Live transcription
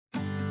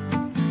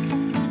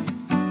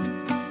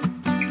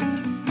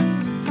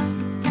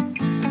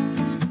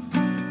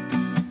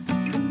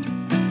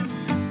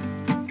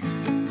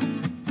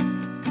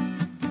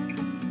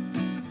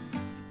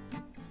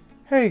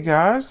Hey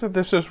guys,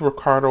 this is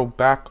Ricardo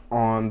back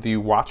on the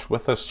Watch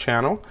With Us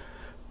channel.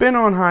 Been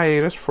on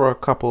hiatus for a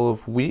couple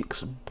of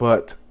weeks,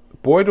 but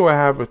boy do I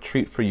have a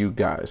treat for you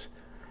guys.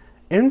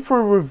 In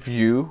for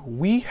review,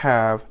 we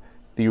have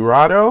the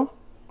Rado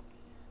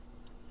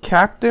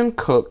Captain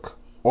Cook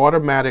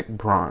Automatic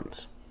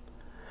Bronze.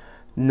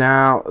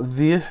 Now,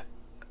 the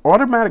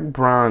Automatic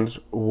Bronze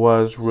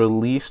was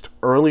released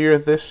earlier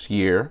this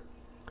year.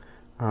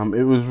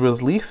 It was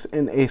released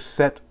in a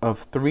set of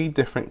 3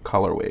 different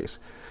colorways.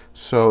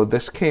 So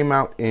this came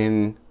out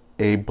in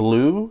a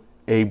blue,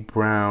 a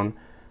brown,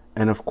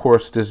 and of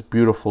course this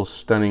beautiful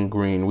stunning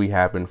green we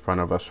have in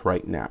front of us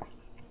right now.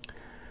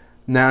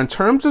 Now in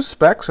terms of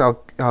specs,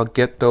 I'll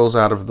get those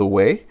out of the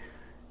way.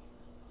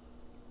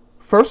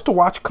 First, the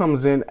watch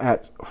comes in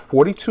at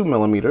 42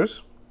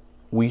 millimeters.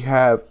 We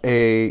have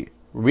a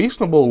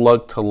reasonable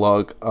lug to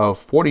lug of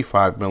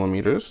 45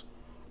 millimeters.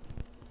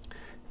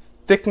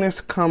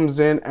 Thickness comes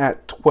in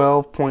at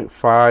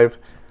 12.5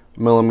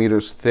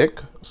 millimeters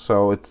thick,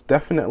 so it's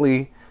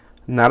definitely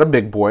not a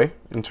big boy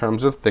in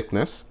terms of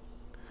thickness.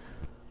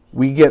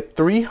 We get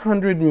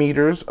 300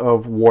 meters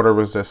of water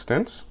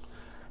resistance,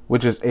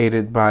 which is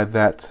aided by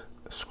that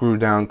screw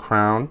down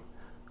crown,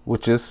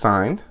 which is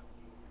signed.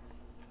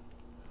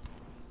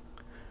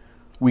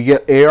 We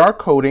get AR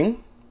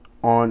coating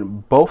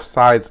on both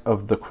sides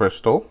of the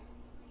crystal.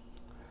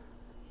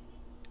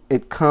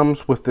 It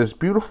comes with this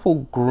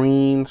beautiful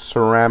green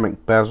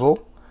ceramic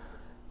bezel,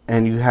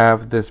 and you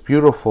have this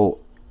beautiful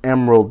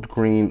emerald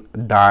green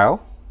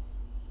dial.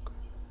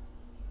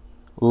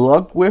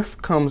 Lug width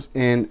comes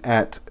in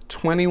at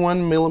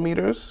 21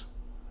 millimeters.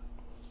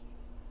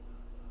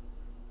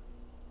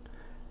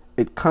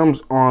 It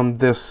comes on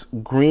this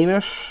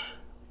greenish,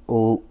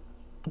 I'd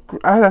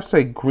have to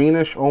say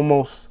greenish,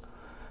 almost,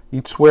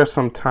 you'd swear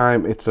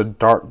sometime it's a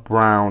dark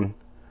brown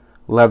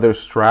leather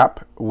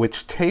strap,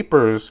 which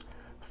tapers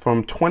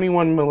from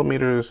 21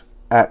 millimeters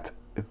at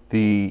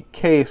the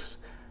case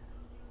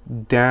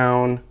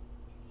down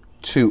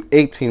to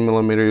 18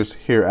 millimeters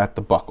here at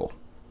the buckle.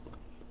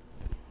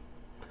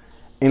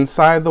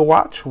 Inside the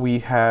watch, we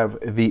have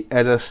the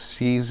ETA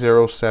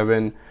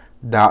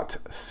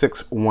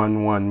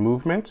C07.611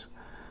 movement.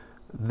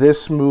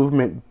 This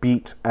movement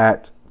beats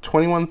at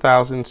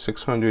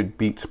 21,600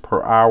 beats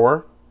per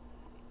hour.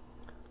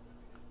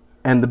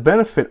 And the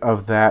benefit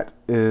of that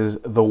is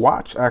the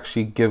watch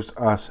actually gives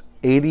us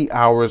 80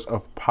 hours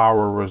of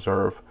power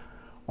reserve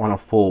on a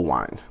full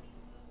wind.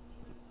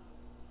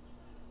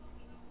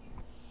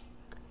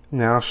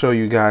 Now I'll show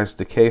you guys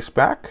the case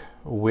back,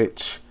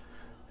 which,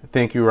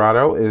 thank you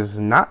Rado, is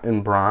not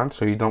in bronze,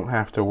 so you don't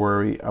have to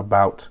worry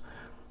about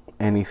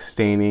any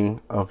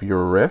staining of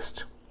your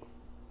wrist.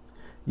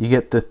 You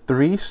get the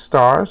 3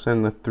 stars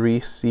and the 3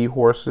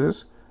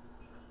 seahorses,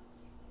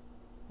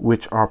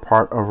 which are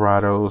part of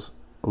Rado's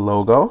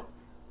logo.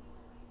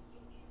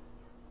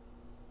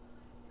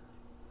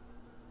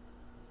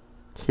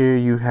 Here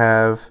you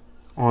have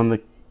on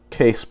the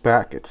case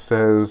back, it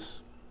says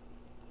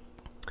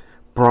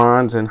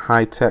bronze and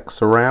high-tech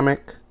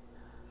ceramic,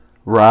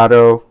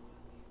 Rado,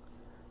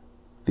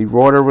 the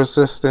water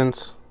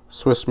resistance,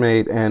 Swiss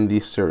made, and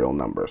the serial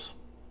numbers.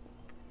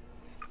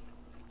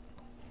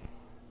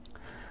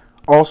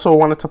 Also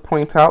wanted to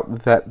point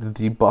out that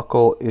the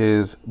buckle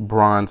is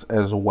bronze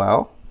as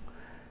well.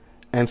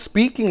 And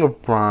speaking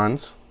of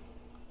bronze,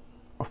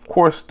 of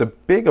course, the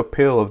big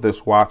appeal of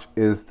this watch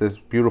is this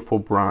beautiful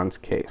bronze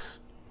case.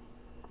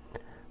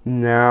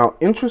 Now,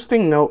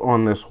 interesting note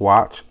on this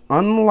watch,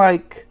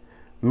 unlike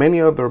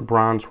many other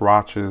bronze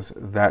watches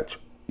that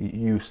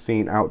you've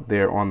seen out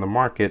there on the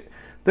market,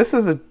 this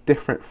is a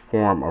different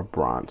form of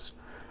bronze.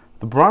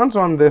 The bronze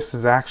on this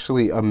is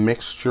actually a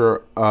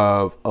mixture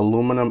of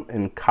aluminum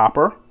and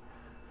copper,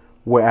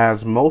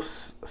 whereas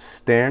most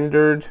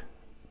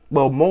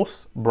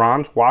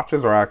bronze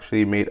watches are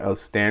actually made of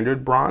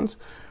standard bronze,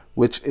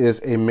 which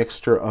is a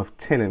mixture of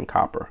tin and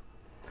copper.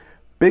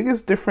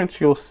 Biggest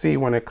difference you'll see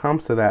when it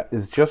comes to that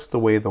is just the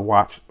way the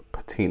watch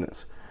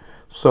patinas.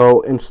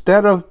 So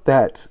instead of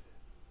that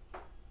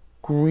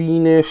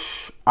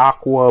greenish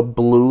aqua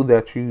blue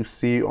that you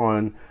see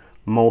on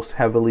most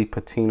heavily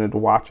patinaed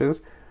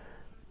watches,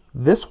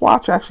 this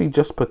watch actually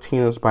just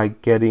patinas by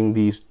getting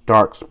these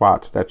dark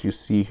spots that you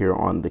see here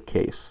on the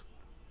case.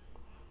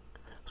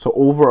 So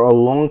over a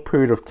long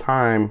period of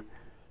time,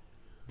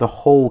 the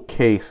whole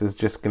case is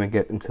just going to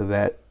get into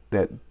that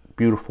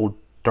beautiful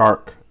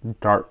dark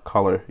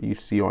color you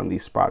see on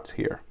these spots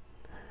here.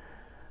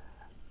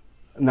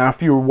 Now,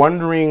 if you're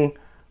wondering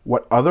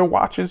what other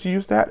watches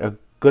use that, a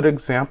good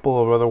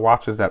example of other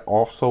watches that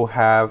also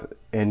have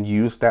and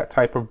use that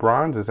type of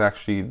bronze is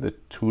actually the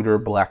Tudor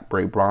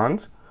Blackberry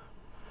bronze.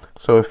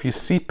 So if you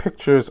see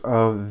pictures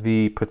of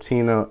the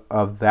patina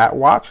of that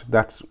watch,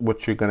 that's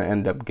what you're going to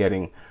end up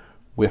getting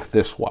with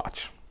this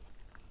watch.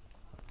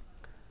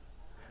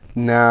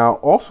 Now,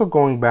 also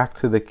going back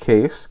to the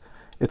case,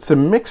 it's a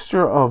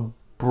mixture of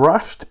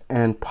brushed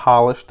and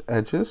polished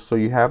edges. So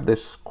you have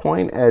this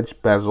coin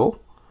edge bezel.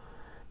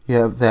 You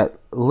have that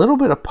little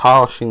bit of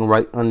polishing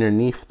right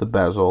underneath the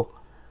bezel,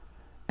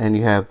 and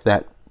you have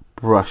that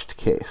brushed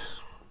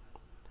case.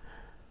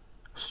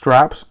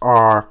 Straps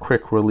are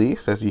quick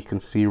release, as you can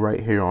see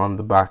right here on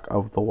the back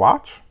of the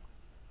watch.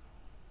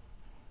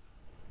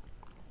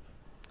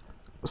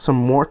 Some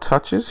more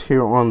touches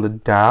here on the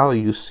dial.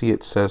 You see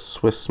it says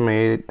Swiss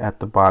made at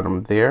the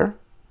bottom there.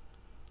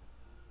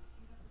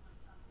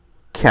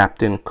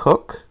 Captain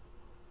Cook,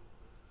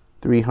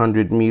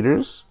 300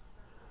 meters,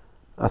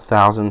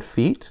 1,000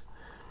 feet.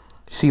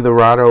 See the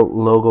Rado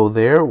logo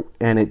there,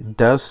 and it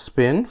does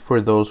spin for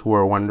those who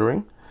are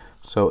wondering.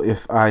 So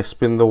if I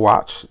spin the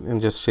watch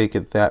and just shake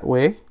it that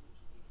way,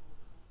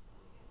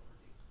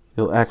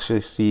 you'll actually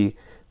see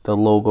the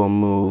logo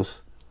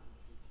moves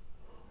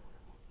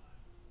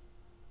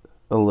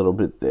a little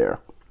bit there.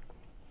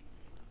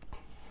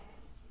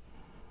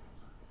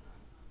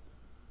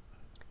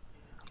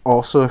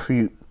 Also, if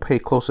you pay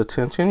close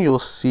attention, you'll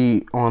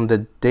see on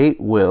the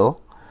date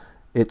wheel,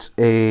 it's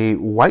a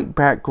white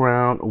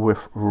background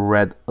with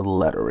red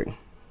lettering.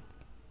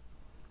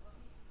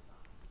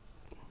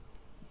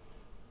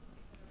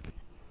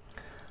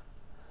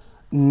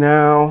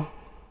 Now,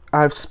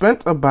 I've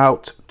spent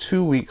about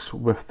 2 weeks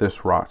with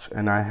this watch,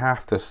 and I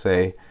have to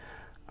say,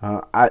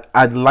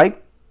 I'd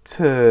like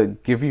to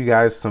give you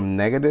guys some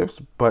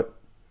negatives, but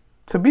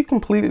to be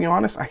completely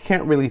honest, I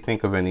can't really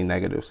think of any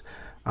negatives.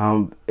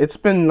 It's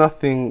been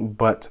nothing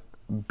but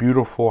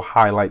beautiful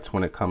highlights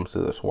when it comes to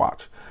this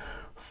watch.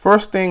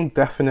 First thing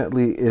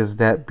definitely is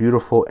that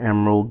beautiful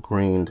emerald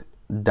green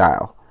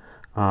dial.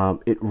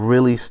 It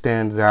really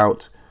stands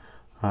out,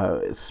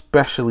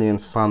 especially in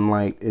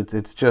sunlight.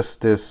 It's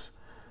just this,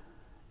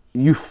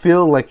 you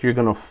feel like you're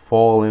gonna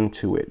fall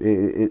into it.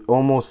 It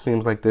almost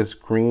seems like this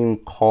green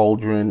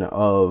cauldron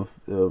of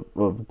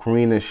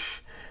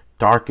greenish,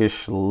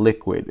 darkish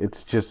liquid.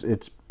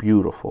 It's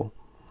beautiful.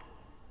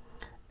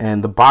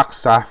 And the box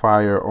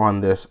sapphire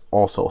on this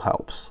also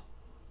helps.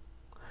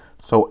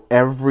 So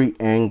every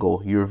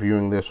angle you're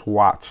viewing this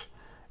watch,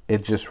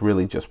 it just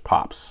really just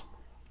pops.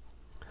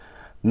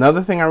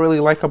 Another thing I really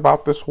like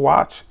about this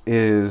watch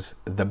is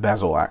the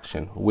bezel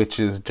action, which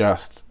is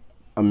just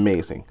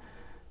amazing.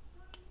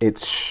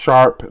 It's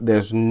sharp.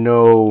 There's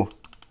no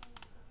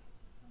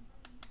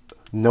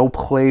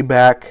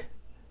playback.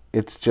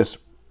 It's just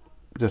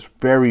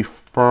very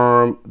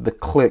firm. The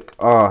click,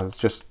 it's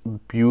just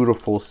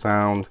beautiful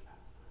sound.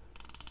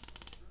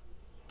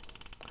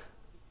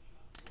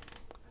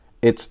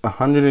 It's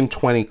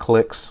 120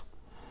 clicks,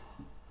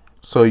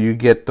 so you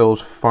get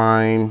those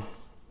fine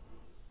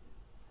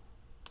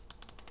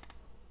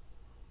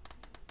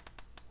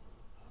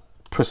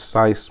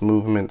precise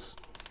movements.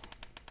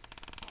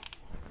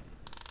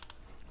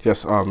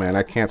 Just, oh man,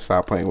 I can't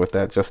stop playing with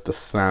that. Just the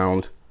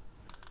sound.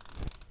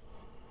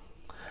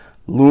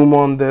 Loom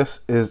on this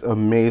is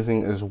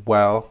amazing as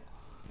well.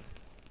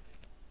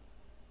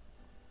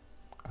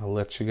 I'll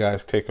let you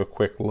guys take a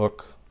quick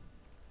look.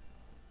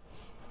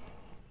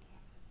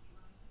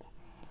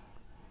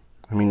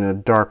 I mean, in a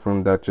dark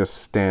room, that just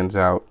stands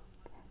out.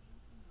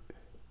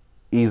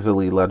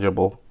 Easily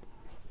legible.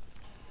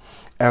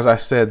 As I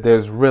said,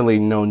 there's really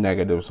no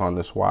negatives on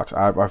this watch.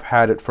 I've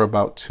had it for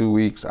about 2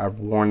 weeks. I've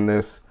worn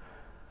this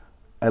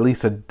at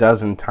least a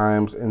dozen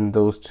times in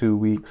those 2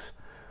 weeks.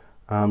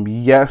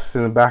 Yes,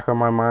 in the back of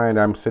my mind,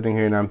 I'm sitting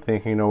here and I'm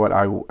thinking, you know what,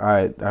 I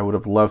would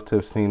have loved to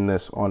have seen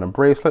this on a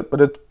bracelet, but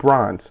it's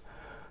bronze.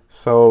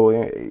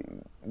 So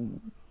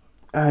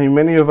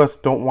many of us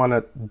don't want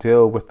to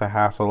deal with the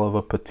hassle of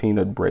a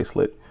patinaed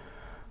bracelet.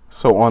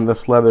 So on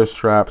this leather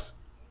strap,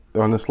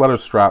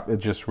 it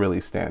just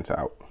really stands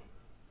out.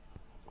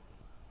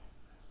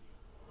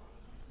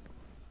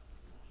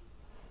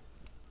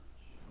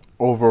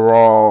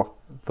 Overall,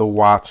 the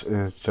watch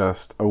is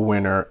just a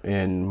winner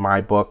in my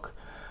book.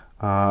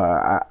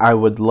 I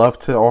would love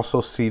to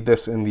also see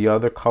this in the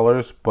other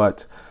colors,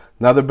 but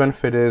another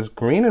benefit is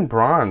green and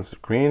bronze,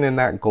 green in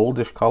that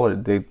goldish color,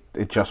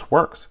 it just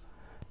works.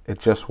 It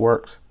just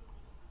works.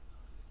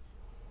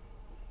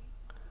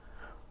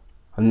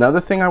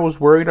 Another thing I was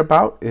worried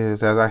about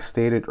is, as I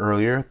stated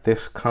earlier,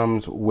 this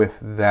comes with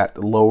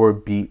that lower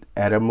beat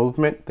ETA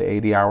movement, the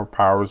 80-hour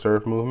power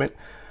reserve movement.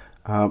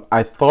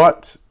 I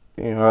thought,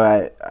 you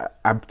know,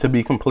 to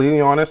be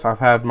completely honest, I've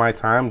had my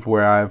times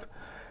where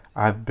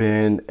I've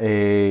been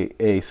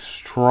a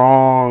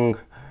strong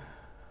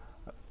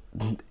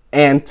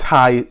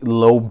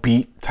anti-low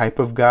beat type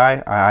of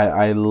guy.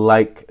 I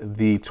like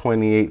the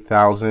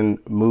 28,000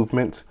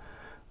 movements.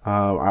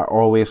 I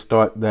always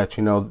thought that,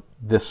 you know,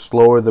 the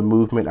slower the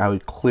movement, I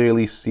would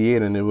clearly see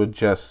it and it would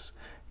just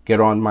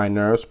get on my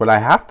nerves. But I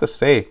have to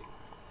say,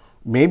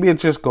 maybe it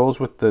just goes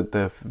with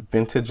the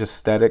vintage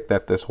aesthetic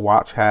that this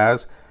watch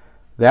has.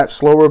 That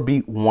slower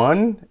beat,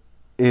 one,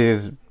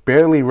 is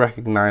barely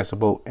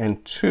recognizable,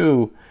 and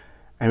two,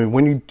 I mean,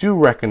 when you do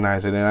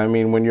recognize it, and I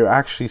mean when you're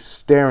actually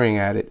staring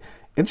at it,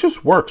 it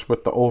just works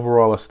with the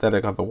overall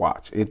aesthetic of the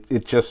watch.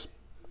 It just,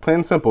 plain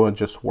and simple, it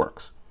just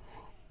works.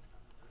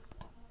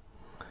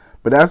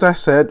 But as I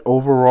said,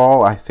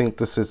 overall, I think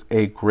this is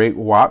a great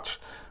watch.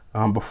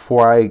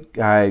 Before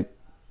I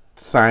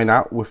sign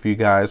out with you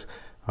guys,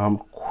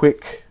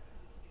 quick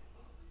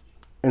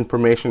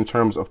information in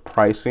terms of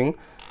pricing.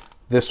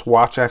 This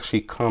watch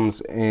actually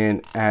comes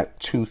in at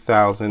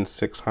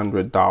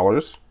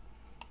 $2,600.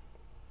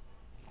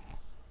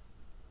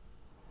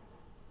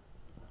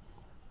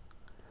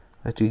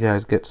 Let you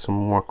guys get some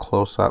more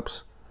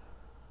close-ups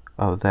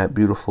of that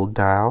beautiful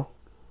dial.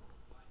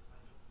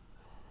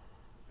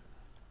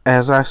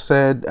 As I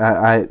said,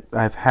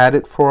 I've had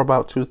it for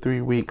about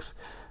 2-3 weeks.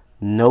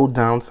 No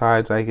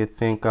downsides I could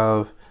think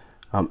of.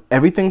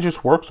 Everything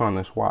just works on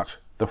this watch.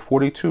 The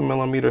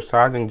 42mm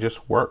sizing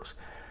just works.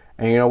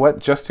 And you know what?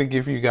 Just to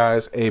give you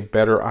guys a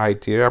better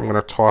idea, I'm going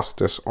to toss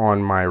this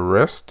on my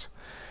wrist.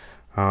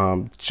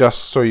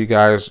 Just so you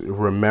guys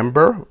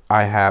remember,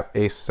 I have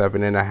a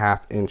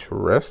 7.5-inch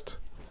wrist.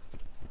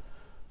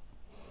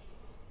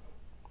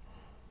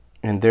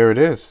 And there it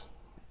is.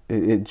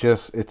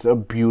 It's a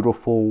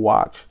beautiful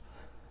watch.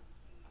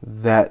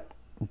 That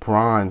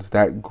bronze,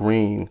 that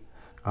green.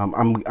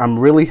 I'm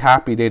really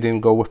happy they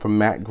didn't go with a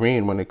matte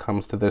green when it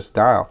comes to this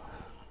dial.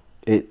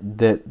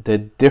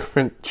 The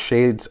different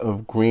shades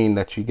of green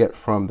that you get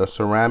from the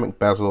ceramic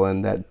bezel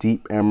and that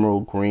deep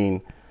emerald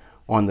green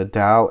on the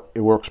dial,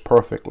 it works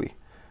perfectly.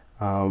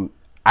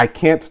 I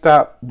can't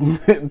stop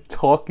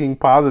talking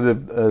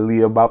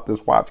positively about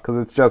this watch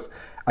because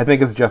I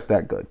think it's just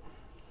that good.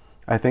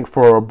 I think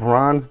for a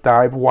bronze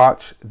dive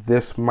watch,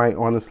 this might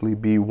honestly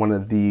be one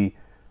of the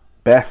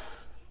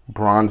best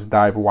bronze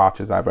dive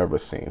watches I've ever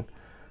seen.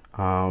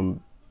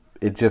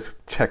 It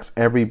just checks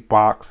every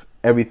box.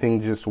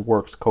 Everything just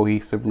works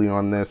cohesively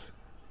on this.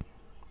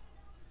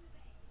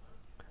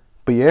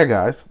 But yeah,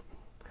 guys,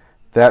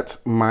 that's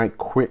my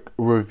quick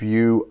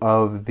review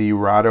of the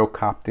Rado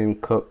Copton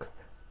Cook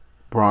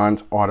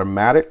Bronze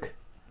Automatic.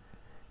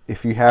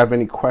 If you have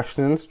any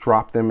questions,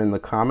 drop them in the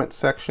comment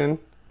section.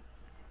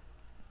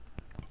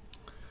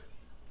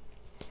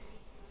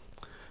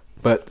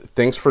 But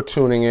thanks for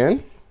tuning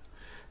in,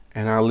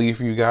 and I'll leave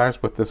you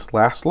guys with this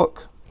last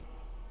look.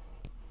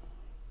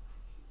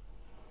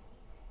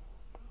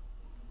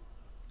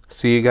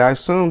 See you guys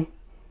soon.